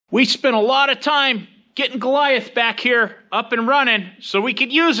We spent a lot of time getting Goliath back here up and running so we could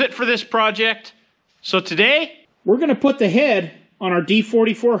use it for this project. So today, we're going to put the head on our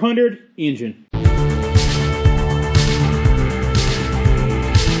D4400 engine.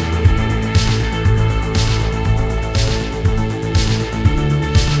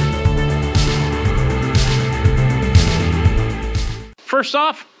 First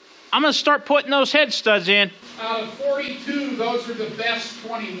off, I'm going to start putting those head studs in. Out of 42, those are the best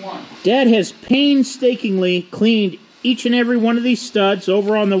 21. Dad has painstakingly cleaned each and every one of these studs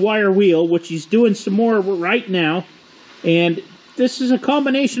over on the wire wheel, which he's doing some more right now. And this is a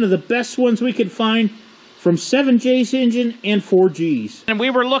combination of the best ones we could find from 7J's engine and 4G's. And we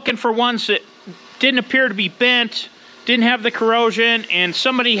were looking for ones that didn't appear to be bent, didn't have the corrosion, and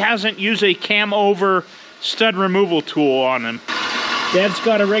somebody hasn't used a cam over stud removal tool on them. Dad's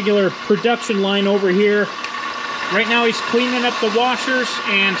got a regular production line over here. Right now he's cleaning up the washers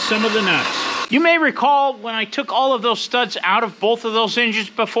and some of the nuts. You may recall when I took all of those studs out of both of those engines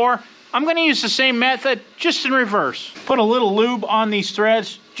before, I'm going to use the same method, just in reverse. Put a little lube on these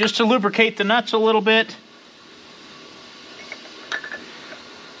threads just to lubricate the nuts a little bit.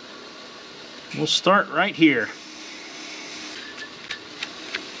 We'll start right here.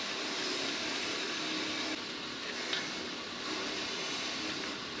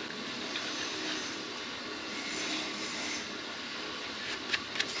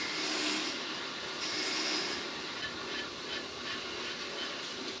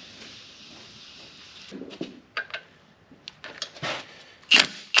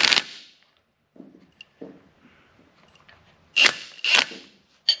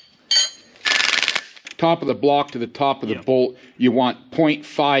 Top of the block to the top of the bolt, you want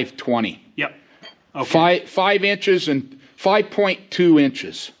 0.520. Yep. Okay. 5 inches and 5.2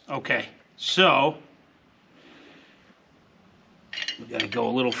 inches. Okay. So we got to go a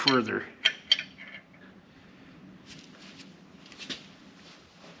little further.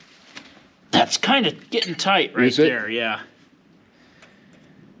 That's kind of getting tight right there. Yeah.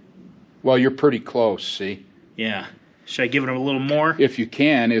 Well, you're pretty close, see? Yeah. Should I give it a little more? If you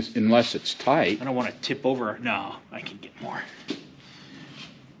can, unless it's tight. I don't want to tip over. No, I can get more.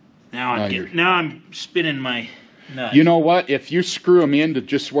 Now I'm spinning my nuts. You know what? If you screw them into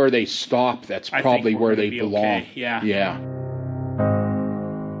just where they stop, that's probably where they belong. Okay. Yeah. Yeah.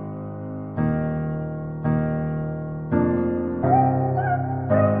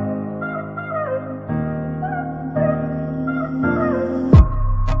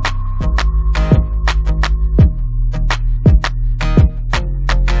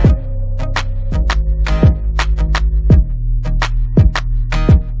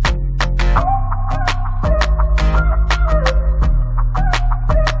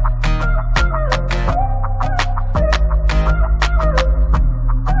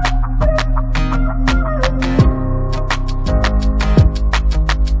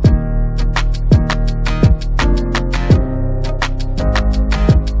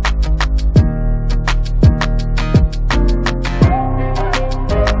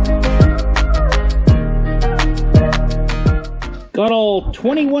 Got all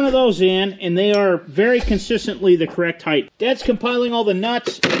 21 of those in, and they are very consistently the correct height. Dad's compiling all the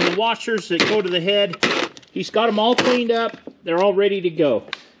nuts and the washers that go to the head. He's got them all cleaned up. They're all ready to go.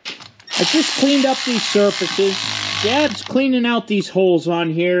 I just cleaned up these surfaces. Dad's cleaning out these holes on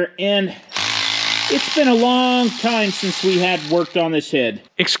here, and it's been a long time since we had worked on this head.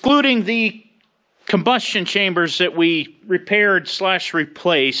 Excluding the combustion chambers that we repaired /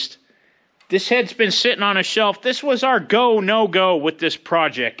 replaced, this head's been sitting on a shelf. This was our go, no-go with this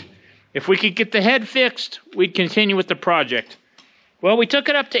project. If we could get the head fixed, we'd continue with the project. Well, we took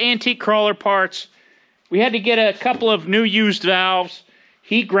it up to Antique Crawler Parts. We had to get a couple of new used valves.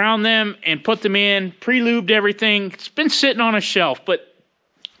 He ground them and put them in, pre-lubed everything. It's been sitting on a shelf, but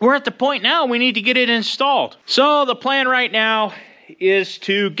we're at the point now we need to get it installed. So the plan right now is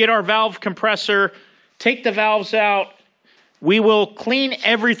to get our valve compressor, take the valves out. We will clean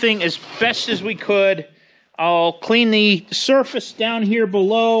everything as best as we could. I'll clean the surface down here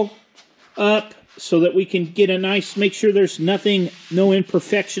below up so that we can get a nice, make sure there's nothing, no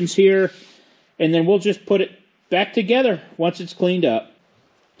imperfections here. And then we'll just put it back together once it's cleaned up.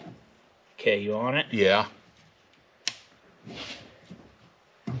 Okay, you on it? Yeah.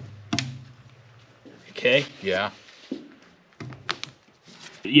 Okay. Yeah.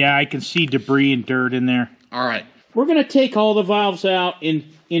 Yeah, I can see debris and dirt in there. All right. We're going to take all the valves out in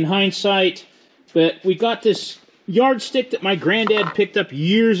hindsight, but we got this yardstick that my granddad picked up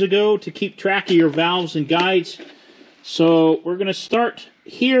years ago to keep track of your valves and guides. So we're going to start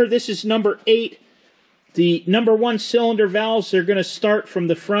here. This is number 8. The number 1 cylinder valves are going to start from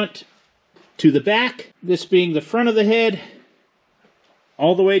the front to the back. This being the front of the head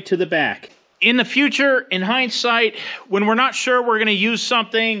all the way to the back. In the future, in hindsight, when we're not sure we're going to use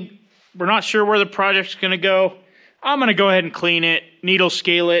something, we're not sure where the project's going to go, I'm going to go ahead and clean it, needle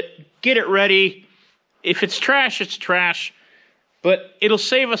scale it, get it ready. If it's trash, it's trash. But it'll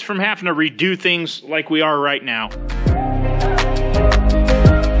save us from having to redo things like we are right now.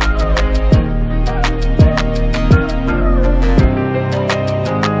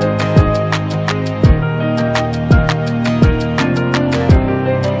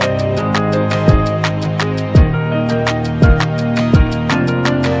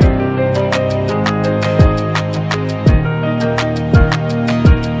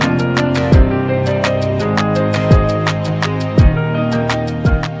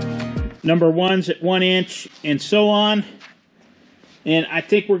 Number 1's at 1 inch, and so on. And I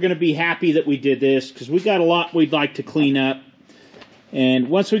think we're going to be happy that we did this, because we got a lot we'd like to clean up. And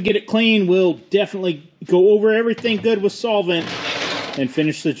once we get it clean, we'll definitely go over everything good with solvent and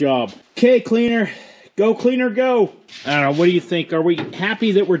finish the job. Okay, cleaner. Go, cleaner, go. I don't know, what do you think? Are we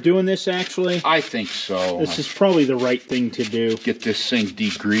happy that we're doing this, actually? I think so. This is probably the right thing to do. Get this thing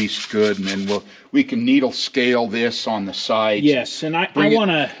degreased good, and then we can needle scale this on the sides. Yes, and I want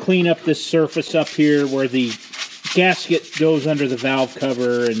to clean up this surface up here where the gasket goes under the valve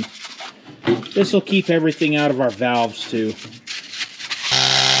cover, and this will keep everything out of our valves, too.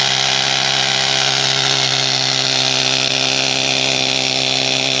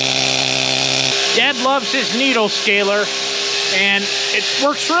 Dad loves his needle scaler, and it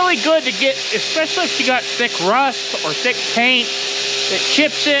works really good to get, especially if you got thick rust or thick paint that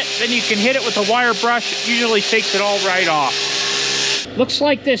chips it, then you can hit it with a wire brush. It usually takes it all right off. Looks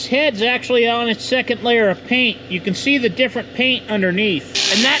like this head's actually on its 2nd layer of paint. You can see the different paint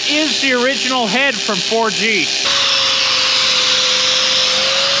underneath. And that is the original head from 4G.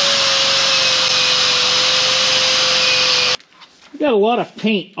 We got a lot of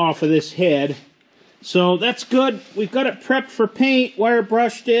paint off of this head. So that's good. We've got it prepped for paint, wire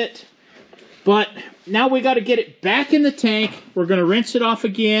brushed it. But now we got to get it back in the tank. We're going to rinse it off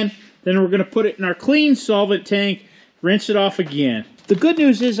again. Then we're going to put it in our clean solvent tank, rinse it off again. The good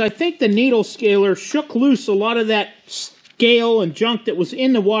news is I think the needle scaler shook loose a lot of that scale and junk that was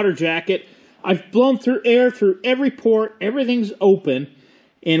in the water jacket. I've blown through air through every port. Everything's open.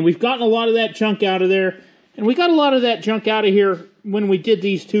 And we've gotten a lot of that junk out of there. And we got a lot of that junk out of here when we did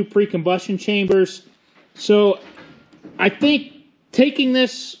these 2 pre-combustion chambers. So I think taking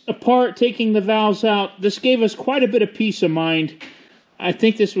this apart, taking the valves out, this gave us quite a bit of peace of mind. I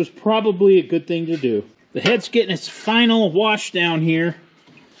think this was probably a good thing to do. The head's getting its final wash down here,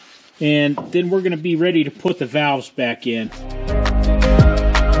 and then we're going to be ready to put the valves back in.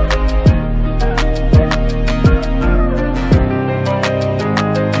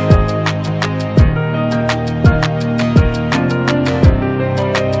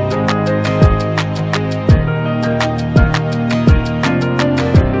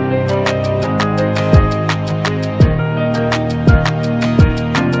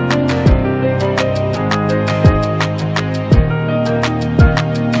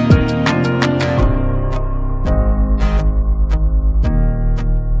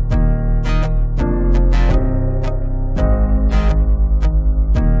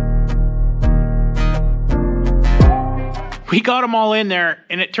 We got them all in there,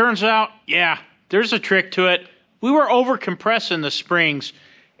 and it turns out, yeah, there's a trick to it. We were over compressing the springs,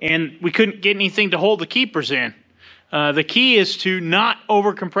 and we couldn't get anything to hold the keepers in. The key is to not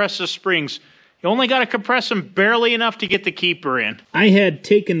over compress the springs. You only got to compress them barely enough to get the keeper in. I had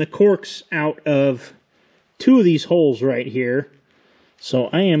taken the corks out of 2 of these holes right here, so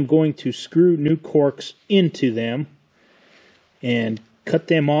I am going to screw new corks into them and cut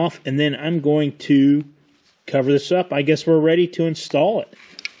them off, and then I'm going to cover this up. I guess we're ready to install it.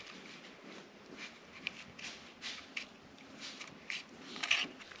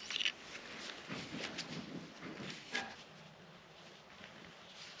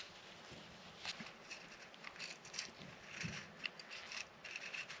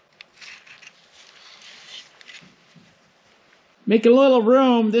 Make a little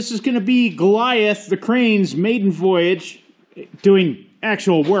room. This is going to be Goliath, the crane's maiden voyage, doing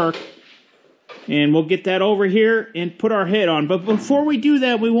actual work. And we'll get that over here and put our head on. But before we do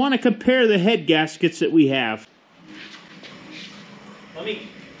that, we want to compare the head gaskets that we have. Let me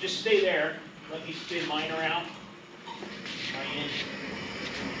just stay there. Let me spin mine around.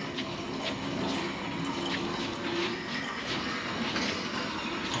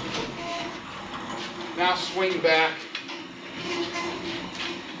 Now swing back.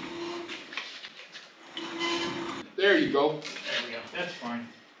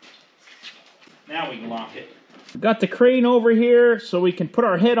 Now we can lock it. We've got the crane over here so we can put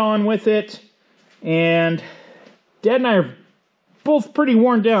our head on with it. And Dad and I are both pretty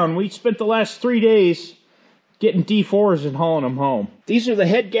worn down. We spent the last 3 days getting D4s and hauling them home. These are the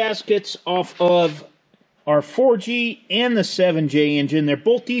head gaskets off of our 4G and the 7J engine. They're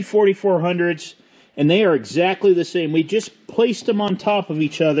both D4400s, and they are exactly the same. We just placed them on top of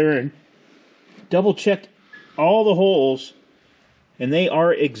each other and double-checked all the holes, and they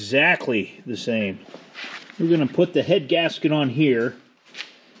are exactly the same. We're going to put the head gasket on here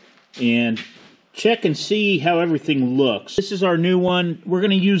and check and see how everything looks. This is our new one. We're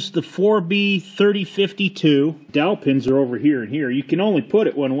going to use the 4B3052. Dowel pins are over here and here. You can only put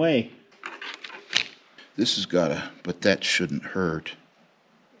it one way. This has got to, but that shouldn't hurt.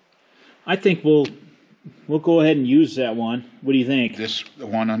 I think we'll go ahead and use that one. What do you think? This, the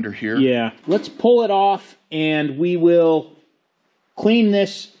one under here? Yeah. Let's pull it off, and we will clean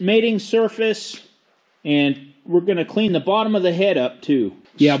this mating surface, and we're going to clean the bottom of the head up too.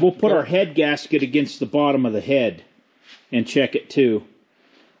 Yeah, we'll put our head gasket against the bottom of the head and check it too,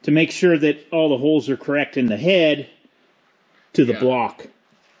 to make sure that all the holes are correct in the head to the block.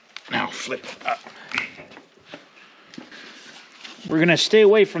 Now flip it up. We're going to stay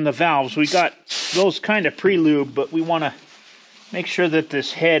away from the valves. We got those kind of pre-lube, but we want to make sure that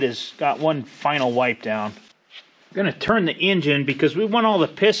this head has got one final wipe down. I'm going to turn the engine because we want all the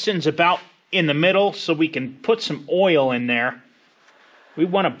pistons about in the middle so we can put some oil in there. We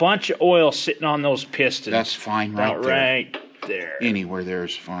want a bunch of oil sitting on those pistons. That's fine right there. Right there. Anywhere there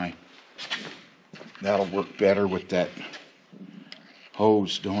is fine. That'll work better with that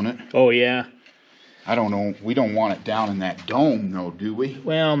hose, don't it? Oh, yeah. I don't know. We don't want it down in that dome, though, do we?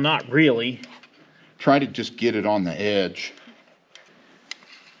 Well, not really. Try to just get it on the edge.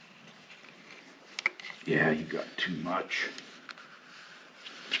 Yeah, you got too much.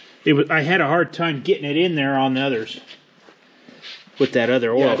 I had a hard time getting it in there on the others with that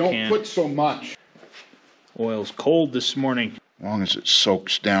other oil can. Yeah, don't put so much. Oil's cold this morning. As long as it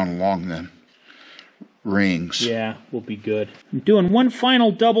soaks down along the rings. Yeah, we'll be good. I'm doing one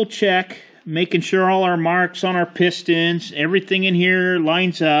final double check, making sure all our marks on our pistons, everything in here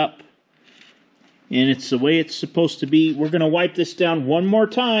lines up. And it's the way it's supposed to be. We're going to wipe this down one more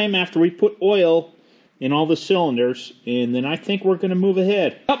time after we put oil in all the cylinders, and then I think we're going to move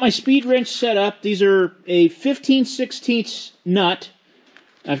ahead. Got my speed wrench set up. These are a 15/16 nut.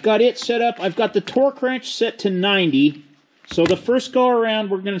 I've got it set up. I've got the torque wrench set to 90. So the first go around,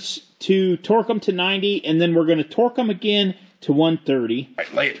 we're going to torque them to 90, and then we're going to torque them again to 130. All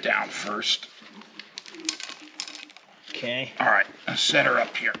right, lay it down first. Okay. All right, now set her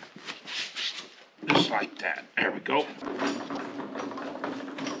up here. Just like that. There we go.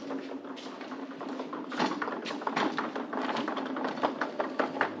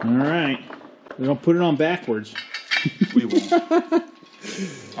 All right. We're going to put it on backwards. We won't.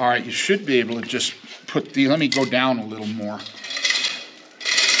 All right, you should be able to just put the... Let me go down a little more.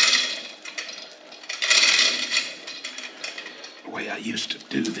 The way I used to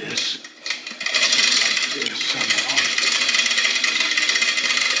do this. Like this somehow.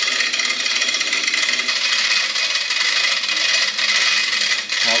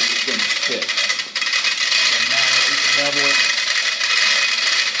 How's it going to fit? And now we can level it.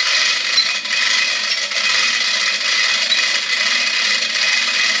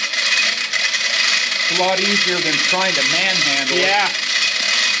 A lot easier than trying to manhandle it. Yeah.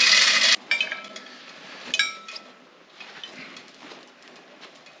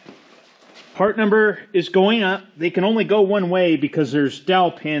 Part number is going up. They can only go one way because there's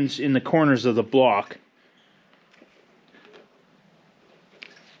dowel pins in the corners of the block.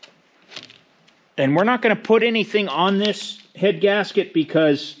 And we're not going to put anything on this head gasket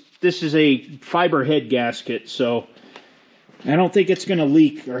because this is a fiber head gasket, so I don't think it's going to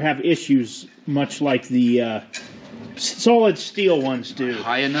leak or have issues much like the solid steel ones do.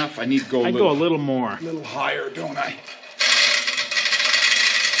 High enough? I need to go I go a little more. A little higher, don't I?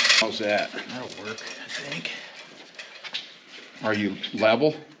 How's that? That'll work, I think. Are you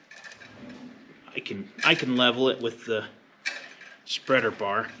level? I can level it with the spreader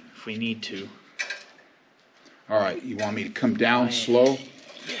bar if we need to. All right, you want me to come down slow?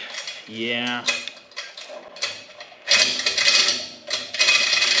 Yeah.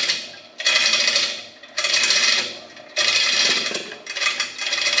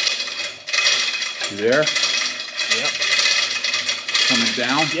 You there? Yep. Coming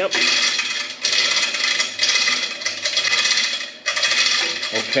down? Yep.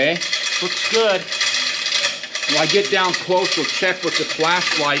 Okay. Looks good. When I get down close, we'll check with the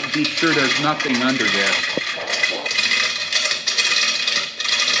flashlight and be sure there's nothing under there.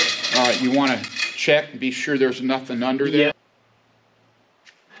 All right, Right, you want to check and be sure there's nothing under there. Yeah.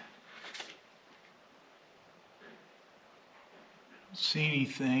 See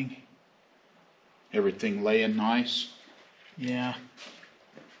anything? Everything laying nice. Yeah.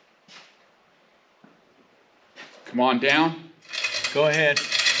 Come on down. Go ahead.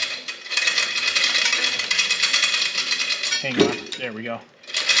 Hang on. There we go.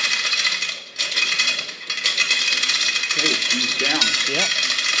 Okay, he's down. Yep.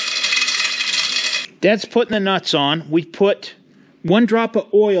 Dad's putting the nuts on. We put 1 drop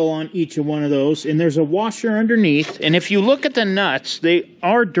of oil on each of one of those, and there's a washer underneath. And if you look at the nuts, they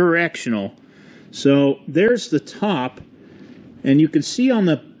are directional. So there's the top, and you can see on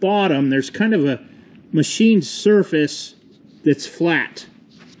the bottom there's kind of a machined surface that's flat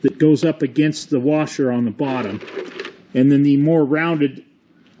that goes up against the washer on the bottom, and then the more rounded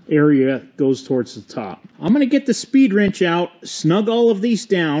area goes towards the top. I'm going to get the speed wrench out, snug all of these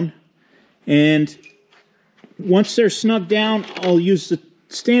down, and once they're snugged down, I'll use the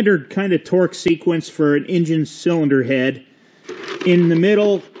standard kind of torque sequence for an engine cylinder head. In the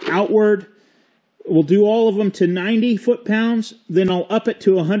middle, outward, we'll do all of them to 90 foot-pounds, then I'll up it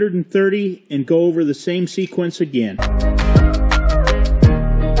to 130 and go over the same sequence again.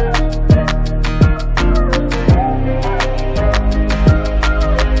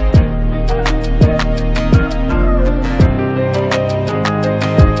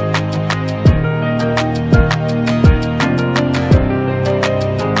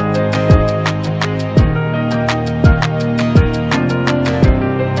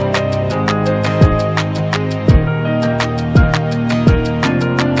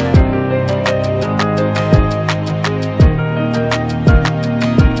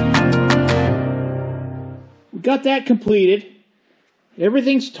 Got that completed.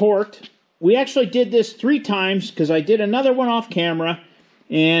 Everything's torqued. We actually did this 3 times because I did another one off camera,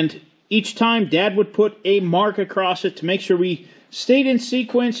 and each time Dad would put a mark across it to make sure we stayed in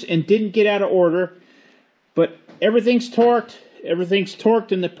sequence and didn't get out of order. But everything's torqued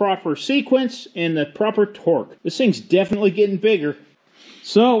in the proper sequence and the proper torque. This thing's definitely getting bigger.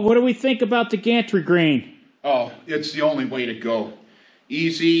 So what do we think about the gantry grain? Oh, it's the only way to go.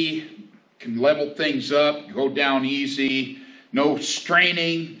 Easy. Can level things up, go down easy, no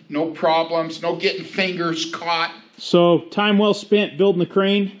straining, no problems, no getting fingers caught. So, time well spent building the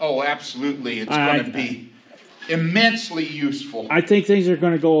crane? Oh, absolutely. It's going to be immensely useful. I think things are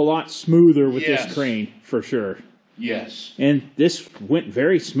going to go a lot smoother with Yes. this crane, for sure. Yes. And this went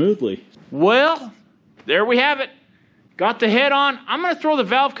very smoothly. Well, there we have it. Got the head on. I'm going to throw the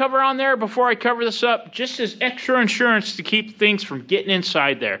valve cover on there before I cover this up, just as extra insurance to keep things from getting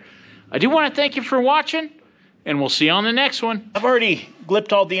inside there. I do want to thank you for watching, and we'll see you on the next one. I've already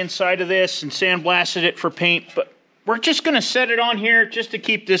glipped all the inside of this and sandblasted it for paint, but we're just going to set it on here just to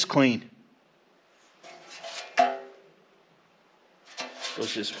keep this clean.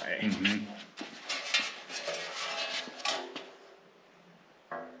 Goes this way. Mm-hmm.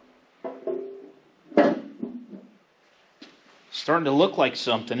 Starting to look like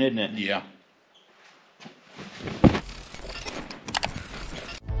something, isn't it? Yeah.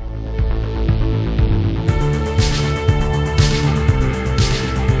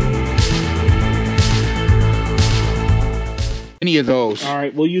 Any of those. All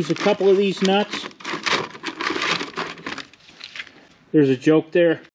right, we'll use a couple of these nuts. There's a joke there.